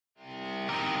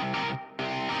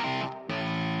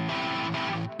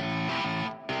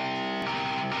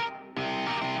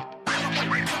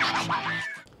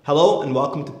Hello and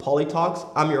welcome to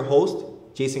Politalks. I'm your host,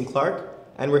 Jason Clark,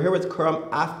 and we're here with Khuram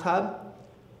Aftab.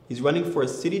 He's running for a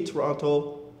City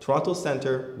Toronto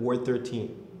Centre, Ward 13,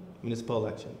 municipal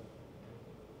election.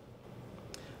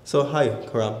 So hi,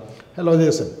 Khuram. Hello,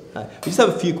 Jason. Hi. We just have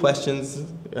a few questions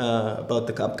about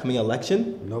the upcoming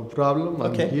election. No problem.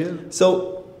 I'm here.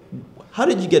 So, how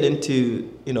did you get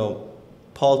into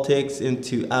politics,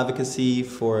 into advocacy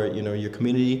for your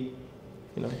community?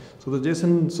 So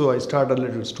Jason, I started a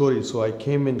little story. So I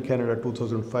came in Canada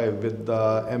 2005 with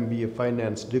the MBA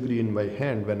finance degree in my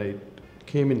hand. When I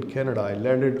came in Canada, I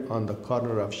landed on the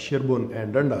corner of Sherbourne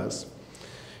and Dundas,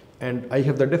 and I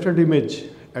have the different image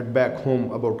at back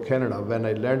home about Canada. When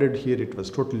I landed here, it was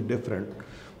totally different.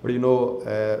 But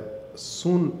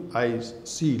soon I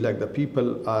see like few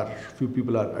people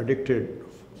are addicted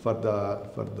for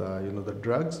the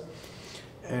drugs,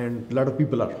 and a lot of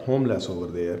people are homeless over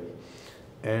there.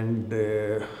 And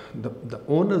the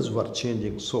owners were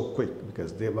changing so quick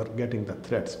because they were getting the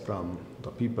threats from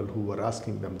the people who were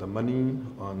asking them the money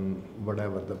on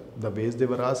whatever the ways they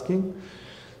were asking.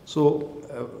 So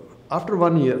after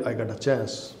 1 year, I got a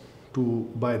chance to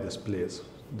buy this place.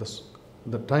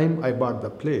 The time I bought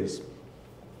the place,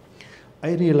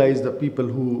 I realized the people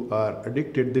who are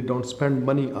addicted, they don't spend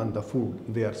money on the food.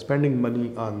 They are spending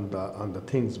money on the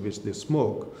things which they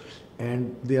smoke,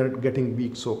 and they are getting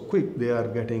weak so quick. They are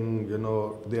getting,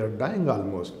 they are dying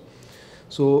almost.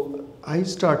 So I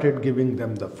started giving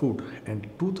them the food, and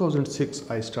 2006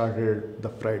 I started the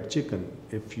fried chicken.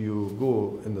 If you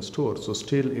go in the store, so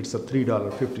still it's a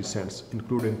 $3.50,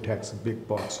 including tax, big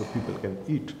pot, so people can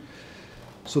eat.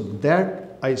 So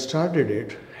that I started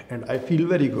it, and I feel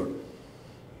very good.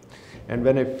 And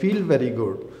when I feel very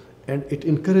good, and it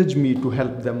encouraged me to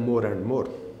help them more and more.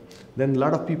 Then a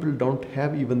lot of people don't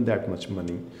have even that much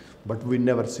money, but we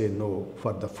never say no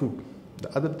for the food.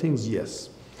 The other things, yes.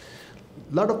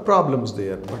 A lot of problems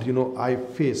there, but I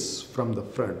face from the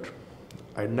front.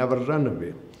 I never run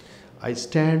away. I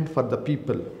stand for the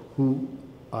people who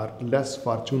are less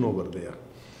fortunate over there.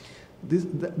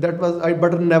 I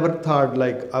never thought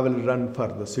like I will run for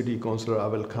the city councilor, I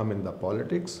will come in the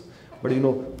politics. But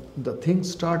the thing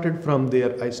started from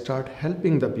there. I start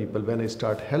helping the people. When I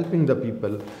start helping the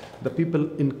people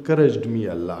encouraged me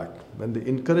a lot. When they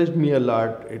encouraged me a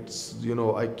lot, it's,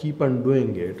 I keep on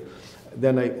doing it.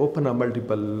 Then I open a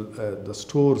multiple the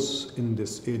stores in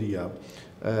this area.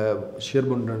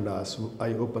 Sherbourne Dundas,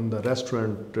 I opened the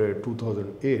restaurant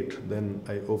 2008. Then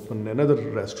I opened another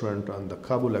restaurant on the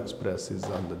Kabul Express, is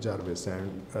on the Jarvis,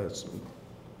 and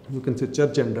you can say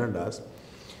Church and Dundas.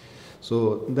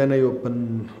 So then I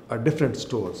opened different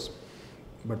stores.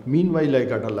 But meanwhile, I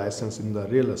got a license in the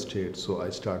real estate, so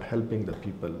I start helping the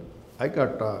people. I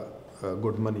got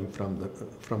good money from the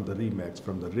Remax,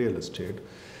 from the real estate.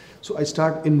 So I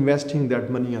start investing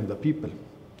that money on the people.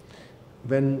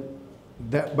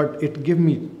 But it gave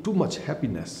me too much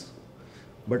happiness.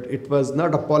 But it was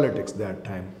not a politics that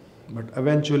time. But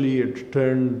eventually it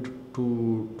turned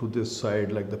to this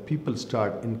side, like the people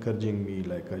start encouraging me,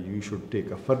 like you should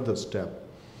take a further step,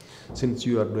 since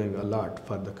you are doing a lot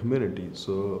for the community,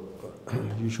 so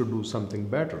you should do something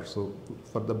better. So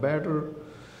for the better,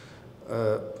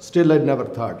 still I never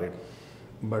thought it,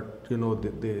 but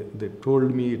they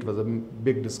told me. It was a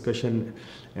big discussion,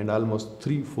 and almost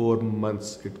 3-4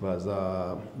 months it was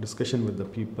a discussion with the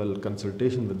people,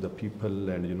 consultation with the people,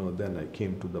 and then I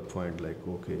came to the point like,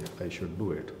 okay, I should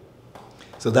do it.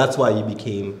 So that's why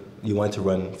you wanted to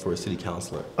run for a city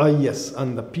councilor? Yes,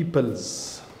 on the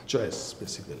people's choice,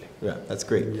 basically. Yeah, that's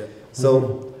great. Yeah.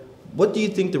 So what do you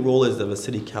think the role is of a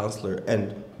city councilor,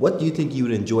 and what do you think you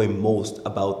would enjoy most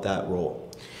about that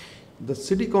role? The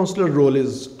city councilor role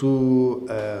is to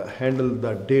handle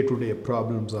the day-to-day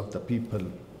problems of the people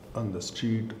on the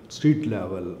street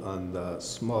level, on the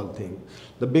small thing.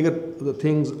 The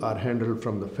things are handled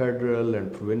from the federal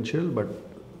and provincial, but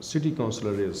city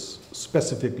councilor is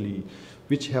specifically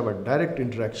which have a direct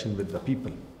interaction with the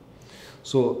people.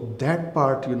 So that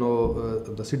part,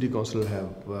 the city councilor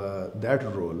have that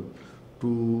role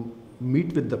to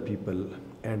meet with the people,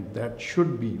 and that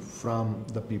should be from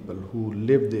the people who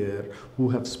live there, who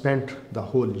have spent the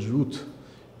whole youth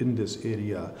in this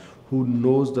area, who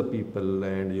knows the people,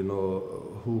 and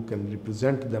who can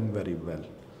represent them very well.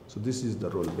 So this is the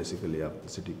role basically of the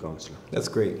city councilor. That's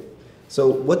great. So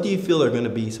what do you feel are going to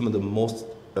be some of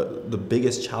the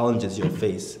biggest challenges you'll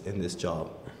face in this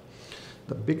job?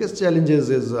 The biggest challenges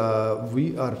is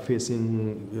we are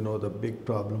facing, the big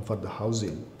problem for the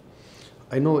housing.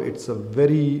 I know it's a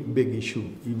very big issue.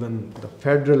 Even the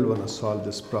federal want to solve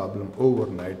this problem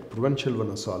overnight. Provincial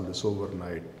want to solve this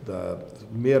overnight. The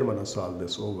mayor want to solve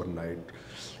this overnight.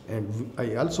 And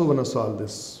I also want to solve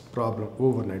this problem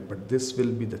overnight, but this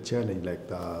will be the challenge, like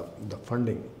the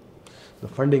funding. The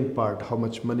funding part, how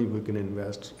much money we can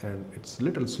invest, and it's a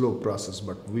little slow process,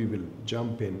 but we will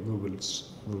jump in. We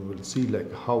will see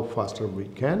like how faster we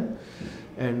can,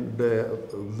 and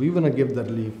we want to give the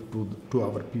relief to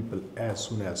our people as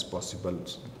soon as possible.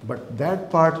 But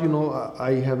that part,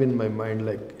 I have in my mind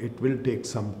like it will take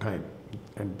some time,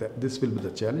 and this will be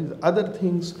the challenge. Other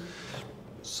things,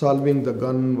 solving the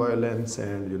gun violence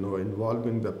and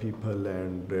involving the people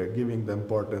and giving the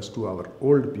importance to our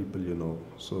old people,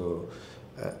 so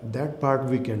that part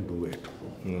we can do it.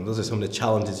 Those are some of the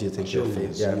challenges you think you'll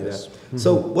face. Yes. Mm-hmm.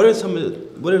 So what are some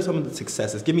of the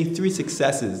successes? Give me 3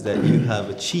 successes that you have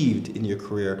achieved in your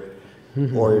career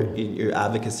or in your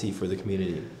advocacy for the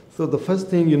community. So the first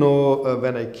thing,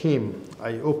 when I came,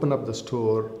 I opened up the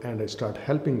store and I start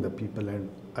helping the people, and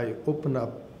I open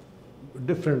up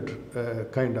different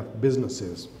kind of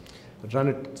businesses, run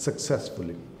it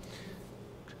successfully.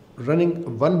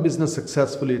 Running one business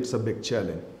successfully, it's a big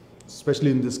challenge,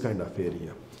 especially in this kind of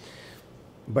area.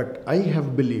 But I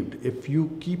have believed if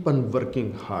you keep on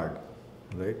working hard,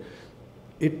 right,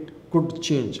 it could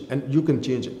change, and you can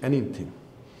change anything.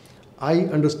 I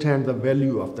understand the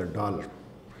value of the dollar,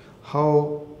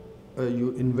 how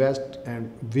you invest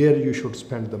and where you should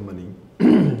spend the money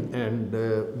and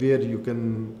where you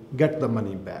can get the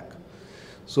money back.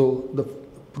 So the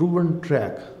proven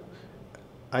track,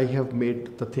 I have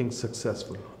made the thing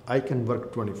successful. I can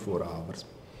work 24 hours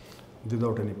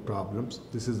without any problems.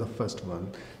 This is the first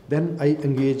one. Then I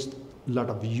engaged a lot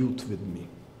of youth with me.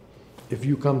 If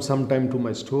you come sometime to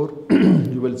my store,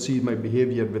 you will see my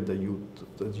behavior with the youth.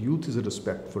 The youth is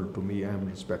respectful to me, I am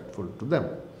respectful to them.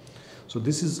 So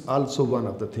this is also one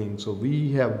of the things. So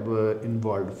we have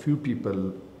involved few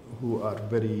people who are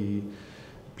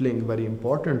playing very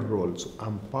important roles.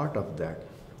 I'm part of that.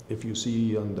 If you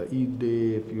see on the Eid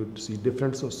Day, if you see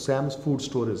different, so Sam's food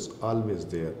store is always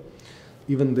there.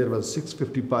 Even there was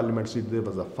 650 Parliament Street, there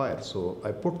was a fire. So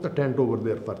I put the tent over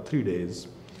there for 3 days,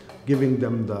 giving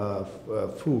them the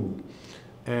food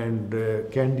and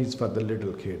candies for the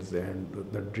little kids and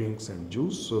the drinks and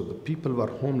juice. So the people were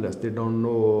homeless. They don't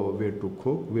know where to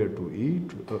cook, where to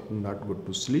eat, not good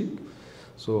to sleep.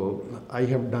 So I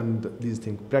have done these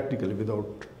things practically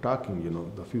without talking,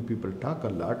 The few people talk a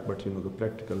lot, but the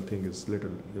practical thing is little,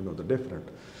 the different.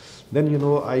 Then,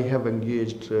 I have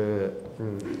engaged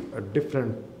a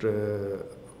different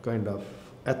kind of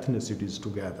ethnicities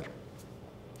together.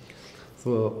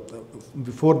 So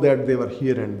before that, they were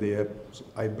here and there. So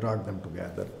I brought them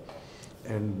together,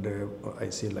 and I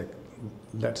say like,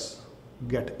 let's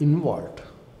get involved.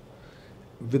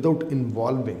 Without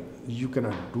involving, you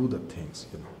cannot do the things,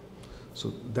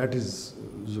 So that is,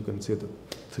 you can say, the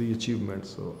 3 achievements.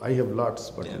 So I have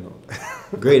lots, but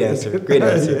Great answer. Great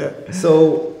answer. Yeah.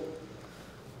 So,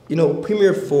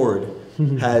 Premier Ford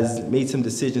has made some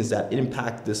decisions that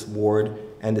impact this ward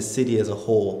and the city as a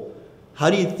whole. How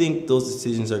do you think those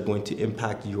decisions are going to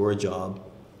impact your job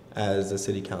as a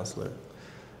city councillor?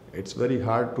 It's very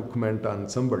hard to comment on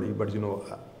somebody, but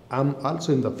I'm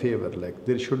also in the favor, like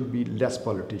there should be less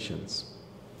politicians,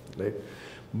 right?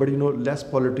 But less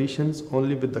politicians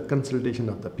only with the consultation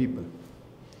of the people.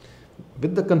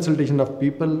 With the consultation of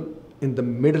people in the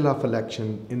middle of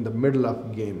election, in the middle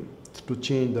of game, to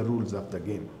change the rules of the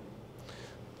game.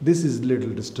 This is little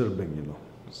disturbing,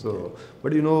 So,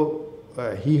 but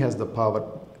he has the power,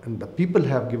 and the people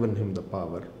have given him the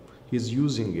power. He's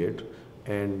using it,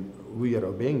 and we are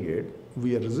obeying it.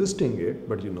 We are resisting it,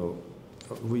 but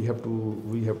we have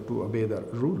to obey the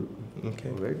rule.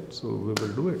 Okay. Right. So we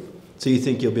will do it. So you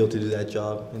think you'll be able to do that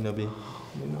job, and it'll be?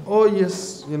 Oh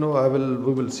yes. We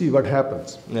will see what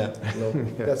happens. Yeah.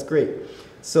 That's great.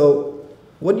 So,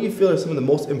 what do you feel are some of the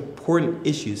most important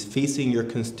issues facing your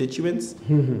constituents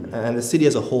and the city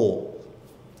as a whole?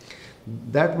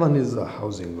 That one is a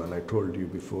housing one, I told you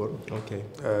before. Okay.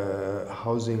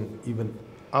 Housing, even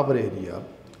our area,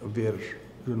 where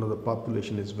the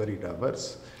population is very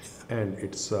diverse, and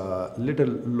it's a little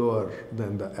lower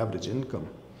than the average income.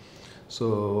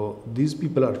 So these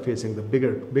people are facing the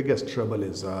biggest trouble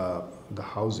is the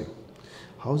housing.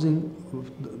 Housing,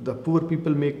 the poor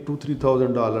people make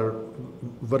 $2,000-3,000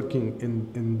 working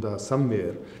in the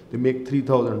somewhere. They make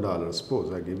 $3,000.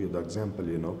 Suppose I give you the example.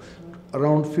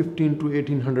 Around $1,500 to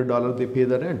 $1,800 they pay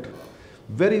the rent.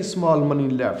 Very small money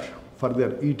left for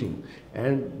their eating,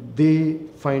 and they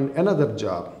find another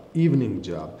job, evening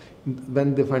job.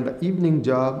 When they find an evening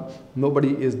job,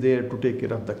 nobody is there to take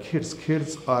care of the kids.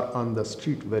 Kids are on the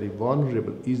street, very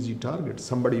vulnerable, easy targets.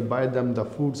 Somebody buy them the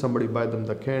food, somebody buy them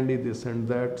the candy, this and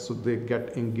that, so they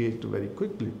get engaged very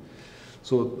quickly.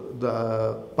 So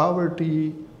the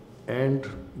poverty and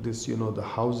this, the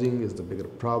housing is the bigger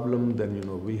problem. Then,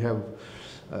 we have,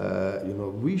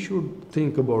 we should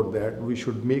think about that. We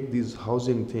should make these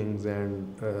housing things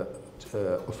and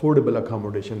affordable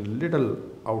accommodation little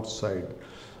outside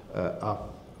of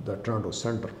the Toronto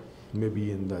center,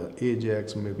 maybe in the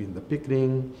Ajax, maybe in the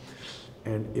Pickering.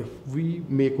 And if we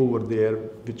make over there,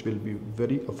 which will be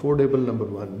very affordable, number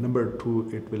one. Number two,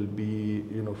 it will be,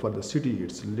 for the city,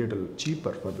 it's a little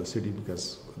cheaper for the city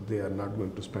because they are not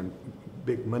going to spend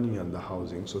big money on the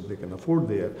housing, so they can afford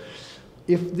there.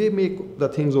 If they make the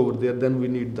things over there, then we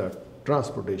need the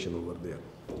transportation over there.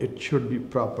 It should be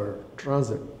proper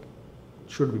transit,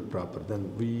 should be proper.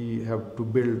 Then we have to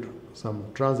build some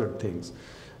transit things.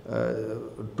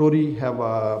 Tory have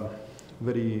a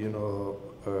very,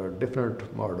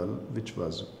 different model, which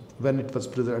was, when it was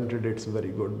presented, it's very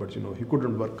good, but he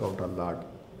couldn't work out a lot.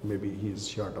 Maybe he's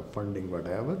short of funding,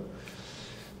 whatever.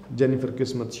 Jennifer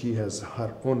Kismet, she has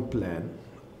her own plan.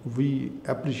 We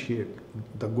appreciate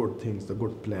the good things, the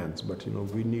good plans, but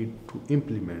we need to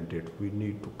implement it. We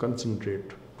need to concentrate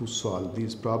to solve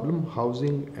these problems.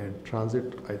 Housing and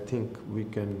transit, I think we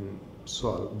can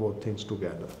solve both things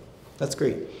together. That's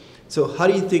great. So how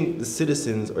do you think the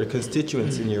citizens or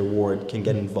constituents in your ward can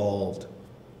get involved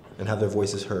and have their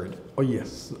voices heard? Oh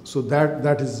yes, so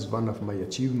that is one of my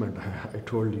achievement. I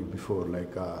told you before,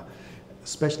 like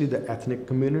especially the ethnic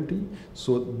community.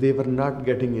 So they were not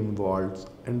getting involved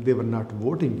and they were not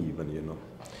voting even,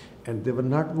 And they were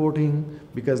not voting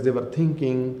because they were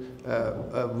thinking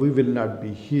we will not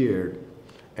be here,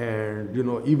 and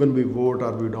even we vote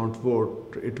or we don't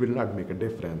vote, it will not make a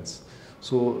difference.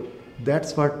 So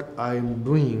that's what I'm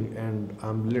doing, and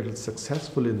I'm a little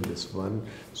successful in this one.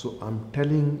 So I'm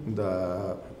telling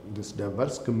this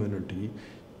diverse community,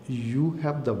 you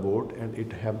have the vote and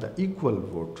it have the equal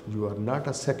vote. You are not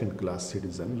a second-class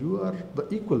citizen. You are the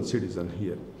equal citizen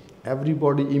here.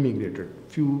 Everybody immigrated.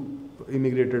 Few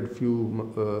immigrated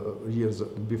few years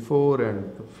before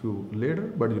and few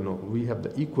later, but we have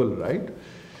the equal right.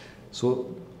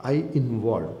 So I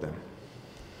involve them.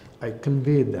 I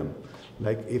convey them.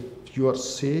 Like if your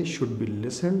say should be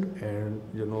listened, and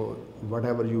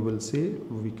whatever you will say,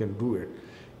 we can do it.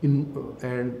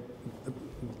 And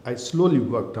I slowly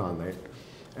worked on it,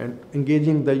 and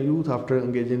engaging the youth. After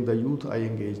engaging the youth, I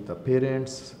engaged the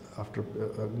parents. After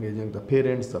engaging the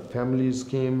parents, the families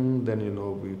came. Then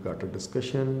we got a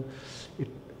discussion.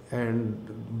 And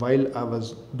while I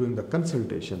was doing the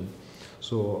consultation,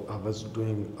 so I was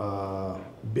doing a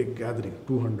big gathering,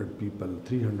 200 people,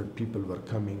 300 people were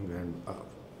coming, and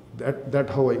that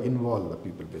how I involve the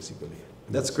people basically.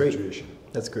 That's great. Situation.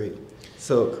 That's great.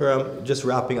 So Khuram, just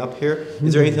wrapping up here,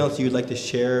 is there anything else you'd like to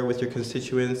share with your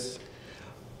constituents?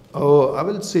 Oh, I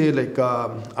will say like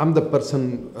I'm the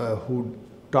person who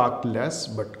talked less,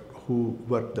 but who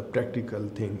worked the practical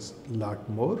things a lot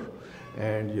more.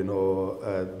 And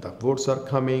the votes are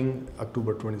coming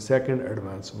October 22nd.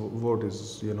 Advance vote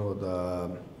is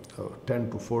the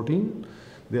 10 to 14.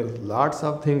 There are lots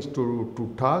of things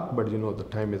to talk, but the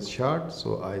time is short.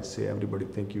 So I say everybody,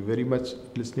 thank you very much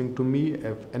listening to me.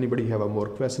 If anybody have a more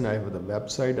question, I have the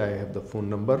website, I have the phone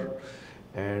number,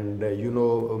 and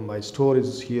my store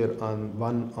is here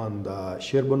one on the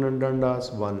Sherbourne and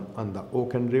Dundas, one on the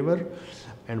Oak and River.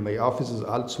 And my office is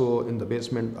also in the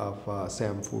basement of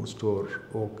Sam Food Store,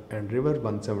 Oak and River,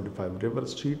 175 River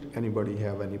Street. Anybody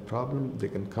have any problem, they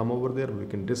can come over there. We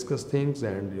can discuss things,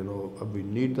 and we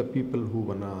need the people who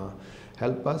wanna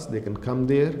help us. They can come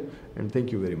there. And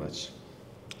thank you very much.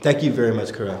 Thank you very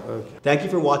much, Khuram. Okay. Thank you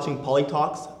for watching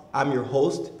Politalks. I'm your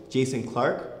host, Jason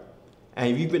Clark,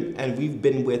 and we've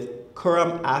been with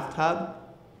Khuram Aftab,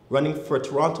 running for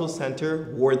Toronto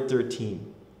Centre, Ward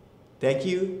 13. Thank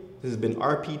you. This has been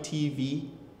RPTV.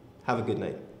 Have a good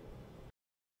night.